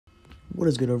What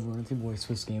is good, everyone? It's your boy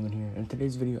Swiss Gaming here. In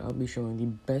today's video, I'll be showing the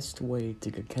best way to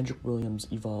get Kenrich Williams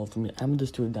evolved from an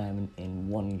amethyst to a diamond in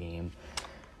one game.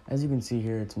 As you can see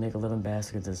here, to make 11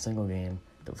 baskets in a single game,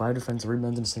 the 5 defensive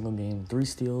rebounds in a single game, 3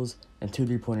 steals, and 2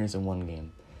 3-pointers in one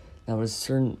game. Now, there's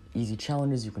certain easy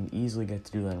challenges you can easily get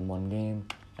to do that in one game.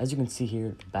 As you can see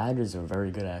here, the badges are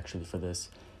very good actually for this.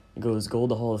 It goes Gold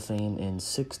to Hall of Fame in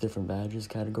 6 different badges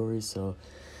categories, so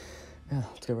yeah,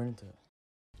 let's get right into it.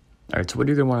 Alright, so what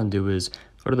you're going to want to do is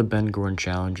go to the Ben Gordon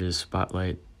Challenges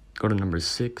Spotlight, go to number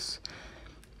 6,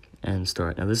 and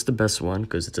start. Now, this is the best one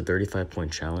because it's a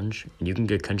 35-point challenge, and you can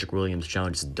get Kenrich Williams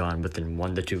challenges done within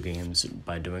 1 to 2 games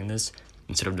by doing this.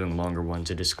 Instead of doing longer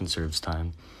ones, it just conserves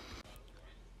time.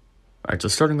 Alright, so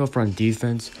starting off on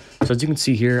defense, so as you can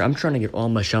see here, I'm trying to get all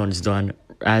my challenges done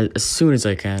as soon as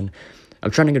I can.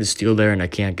 I'm trying to get a steal there, and I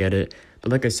can't get it.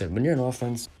 But like I said, when you're in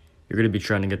offense, you're going to be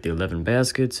trying to get the 11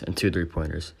 baskets and 2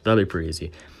 3-pointers. That'll be pretty easy.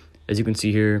 As you can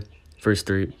see here, first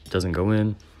 3 doesn't go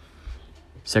in.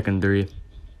 Second 3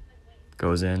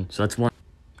 goes in. So that's 1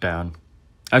 down.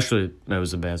 Actually, that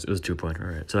was a basket. It was a 2-pointer.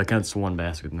 All right. So that counts 1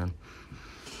 basket then.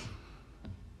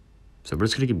 So we're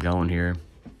just going to keep going here.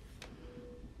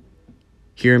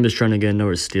 Here I'm just trying to get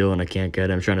another steal and I can't get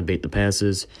it. I'm trying to bait the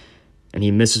passes. And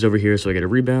he misses over here, so I get a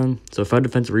rebound. So 5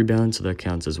 defensive rebounds, so that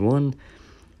counts as 1.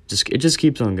 It just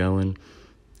keeps on going.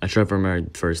 I try for my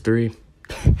first 3.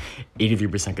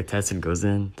 83% contested goes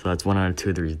in. So that's 1 out of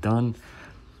 2 threes done.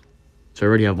 So I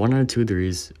already have 1 out of 2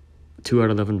 threes, 2 out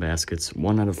of 11 baskets,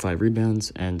 1 out of 5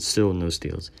 rebounds, and still no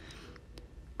steals.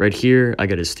 Right here, I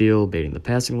get a steal, baiting the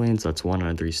passing lane, so that's 1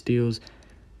 out of 3 steals.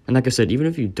 And like I said, even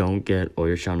if you don't get all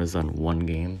your challenges done in one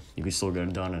game, you can still get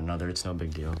it done in another. It's no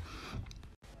big deal.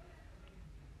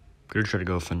 Gonna try to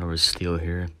go for another steal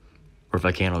here. Or if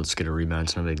I can, I'll just get a rebound.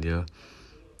 It's no big deal.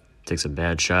 Takes a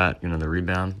bad shot. Another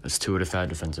rebound. That's 2 out of 5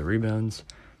 defensive rebounds.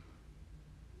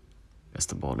 That's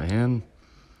the ball to him.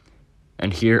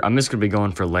 And here, I'm just going to be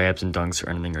going for layups and dunks or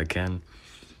anything I can.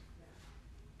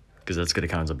 Because that's going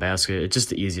to count as a basket. It's just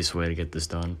the easiest way to get this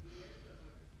done.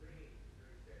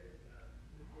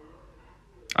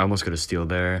 I almost got a steal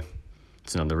there.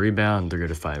 It's another rebound. They're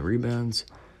good at 5 rebounds.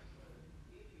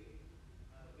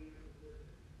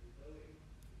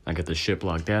 I get the shit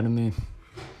blocked out of me.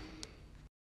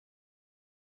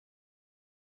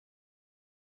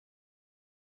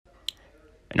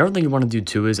 Another thing you want to do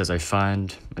too is, as I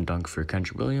find a dunk for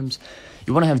Kenrich Williams,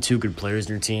 you want to have 2 good players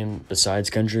in your team besides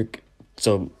Kenrich.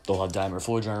 So they'll have dime or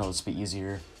floor general. It'll be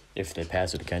easier if they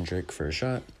pass it to Kenrich for a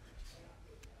shot.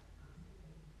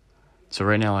 So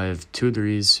right now I have 2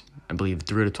 threes, I believe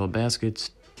 3 out of 12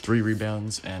 baskets, 3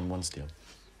 rebounds, and 1 steal.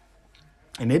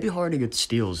 It may be hard to get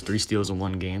steals, 3 steals in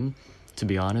one game, to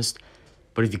be honest.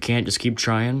 But if you can't, just keep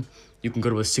trying. You can go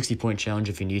to a 60-point challenge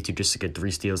if you need to just to get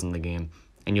 3 steals in the game,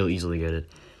 and you'll easily get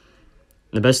it.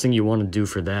 The best thing you want to do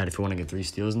for that, if you want to get 3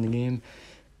 steals in the game,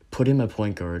 put him at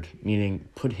point guard, meaning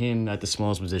put him at the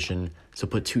smallest position. So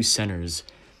put 2 centers,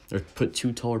 or put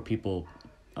 2 taller people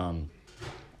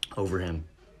over him.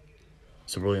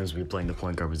 So Williams will be playing the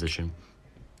point guard position.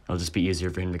 It'll just be easier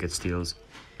for him to get steals.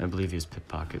 I believe he has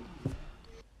pickpocket.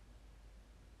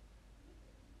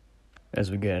 As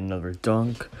we get another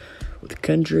dunk with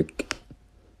Kenrich.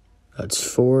 That's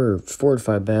 4 to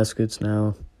 5 baskets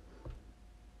now.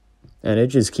 And it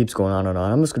just keeps going on and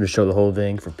on. I'm just going to show the whole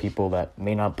thing for people that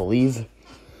may not believe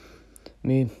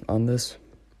me on this.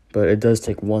 But it does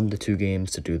take 1 to 2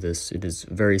 games to do this. It is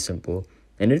very simple.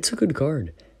 And it's a good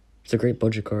card. It's a great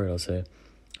budget card, I'll say.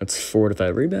 That's 4 to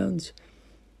 5 rebounds.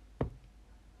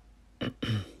 We'll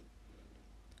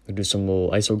do some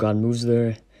little ISO God moves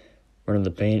there. Run in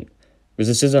the paint. Because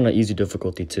this is on an easy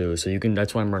difficulty too. So you can.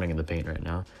 That's why I'm running in the paint right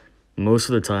now. Most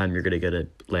of the time, you're going to get a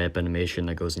layup animation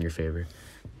that goes in your favor.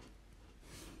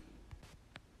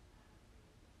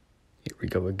 Here we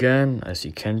go again. I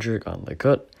see Kenrich on the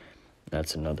cut.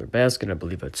 That's another basket. I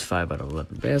believe that's 5 out of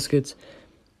 11 baskets.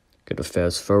 Gonna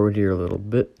fast forward here a little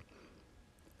bit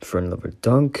for another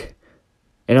dunk.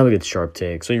 And now we get sharp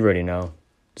take. So you already know.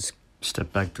 Just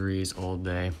step back threes all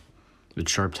day. With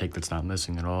sharp take that's not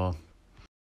missing at all.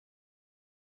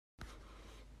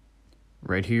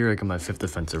 Right here, I got my 5th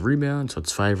defensive rebound. So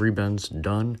it's 5 rebounds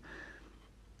done.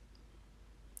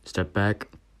 Step back.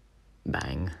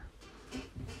 Bang.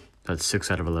 That's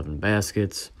 6 out of 11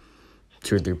 baskets.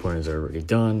 2 3-pointers are already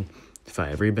done.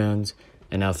 5 rebounds.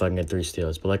 And now if I can get 3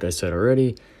 steals. But like I said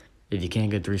already, if you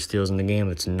can't get 3 steals in the game,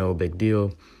 it's no big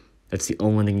deal. That's the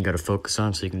only thing you got to focus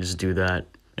on. So you can just do that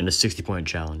in a 60-point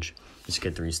challenge. Just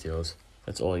get 3 steals.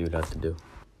 That's all you would have to do.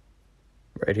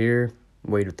 Right here,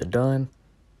 wait with the dime.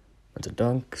 That's a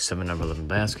dunk. 7 out of 11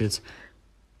 baskets.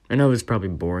 I know it's probably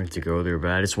boring to go there,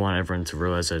 but I just want everyone to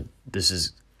realize that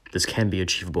this can be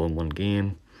achievable in one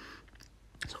game.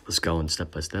 So let's go in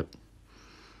step by step.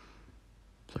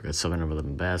 So I got 7 out of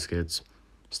 11 baskets.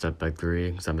 Step back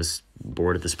 3, because I'm just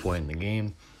bored at this point in the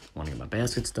game. I want to get my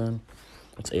baskets done.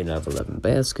 That's 8 out of 11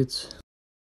 baskets.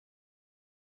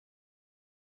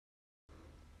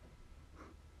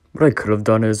 What I could have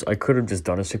done is, I could have just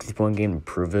done a 60-point game to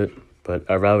prove it, but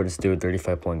I'd rather just do a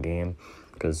 35-point game,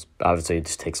 because obviously it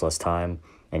just takes less time,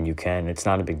 and it's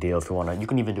not a big deal if you want to. You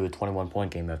can even do a 21-point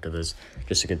game after this,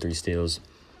 just to get 3 steals,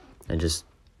 and just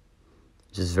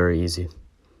very easy.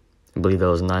 I believe that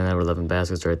was 9 out of 11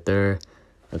 baskets right there.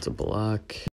 That's a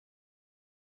block.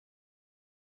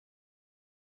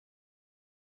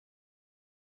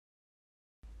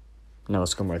 Now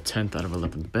let's go more 10th out of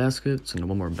 11 baskets, and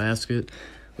 1 more basket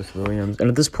with Williams. And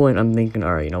at this point, I'm thinking,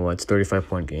 all right, you know what? It's a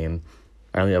 35-point game.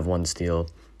 I only have 1 steal.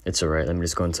 It's all right. Let me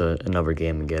just go into another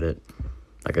game and get it,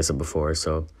 like I said before.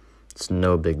 So it's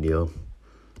no big deal.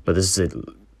 But this is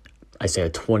I say a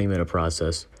 20-minute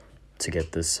process to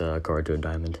get this card to a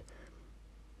diamond.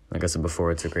 Like I said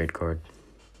before, it's a great card.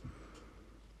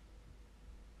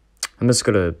 I'm just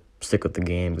going to stick with the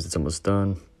game because it's almost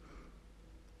done.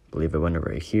 I believe it went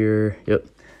right here. Yep. All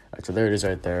right, so there it is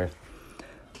right there.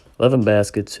 11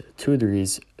 baskets, 2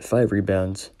 threes, 5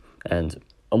 rebounds, and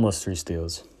almost 3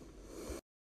 steals.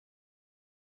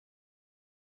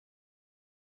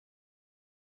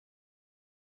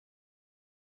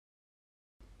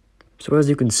 So as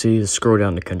you can see, scroll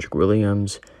down to Kenrich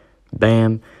Williams.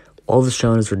 Bam. All the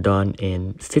challenges are done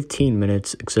in 15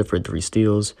 minutes, except for 3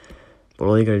 steals. But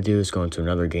all you gotta do is go into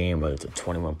another game, whether it's a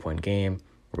 21-point game,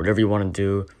 or whatever you want to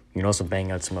do. You can also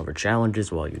bang out some other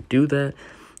challenges while you do that.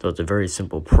 So it's a very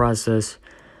simple process.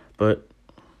 But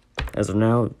as of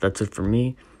now, that's it for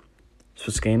me.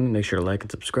 Swiss Gaming. Make sure to like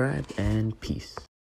and subscribe, and peace.